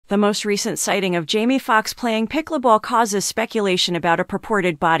The most recent sighting of Jamie Foxx playing pickleball causes speculation about a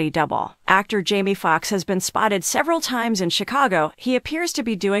purported body double. Actor Jamie Foxx has been spotted several times in Chicago. He appears to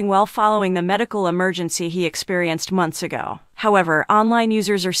be doing well following the medical emergency he experienced months ago. However, online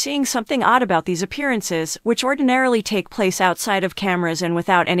users are seeing something odd about these appearances, which ordinarily take place outside of cameras and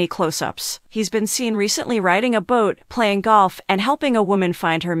without any close-ups. He's been seen recently riding a boat, playing golf, and helping a woman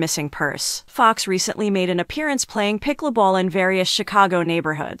find her missing purse. Foxx recently made an appearance playing pickleball in various Chicago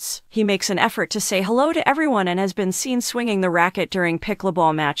neighborhoods. He makes an effort to say hello to everyone and has been seen swinging the racket during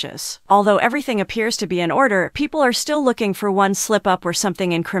pickleball matches. Although everything appears to be in order, people are still looking for one slip-up or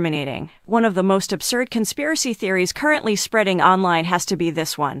something incriminating. One of the most absurd conspiracy theories currently spreading online has to be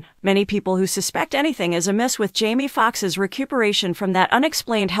this one. Many people who suspect anything is amiss with Jamie Foxx's recuperation from that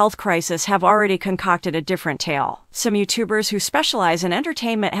unexplained health crisis have already concocted a different tale. Some YouTubers who specialize in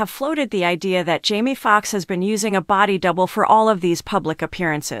entertainment have floated the idea that Jamie Foxx has been using a body double for all of these public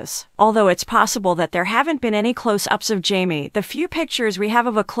appearances. Although it's possible that there haven't been any close-ups of Jamie, the few pictures we have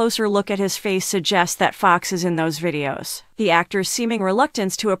of a closer look at his face suggest that Foxx is in those videos. The actor's seeming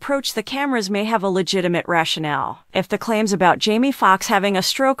reluctance to approach the cameras may have a legitimate rationale. If the claims about Jamie Foxx having a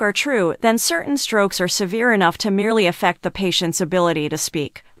stroke are true, then certain strokes are severe enough to merely affect the patient's ability to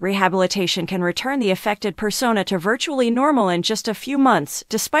speak. Rehabilitation can return the affected persona to virtually normal in just a few months,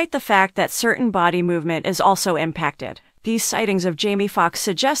 despite the fact that certain body movement is also impacted. These sightings of Jamie Foxx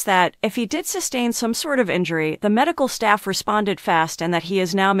suggest that, if he did sustain some sort of injury, the medical staff responded fast and that he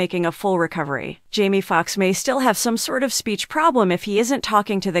is now making a full recovery. Jamie Foxx may still have some sort of speech problem if he isn't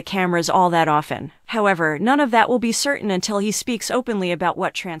talking to the cameras all that often. However, none of that will be certain until he speaks openly about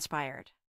what transpired.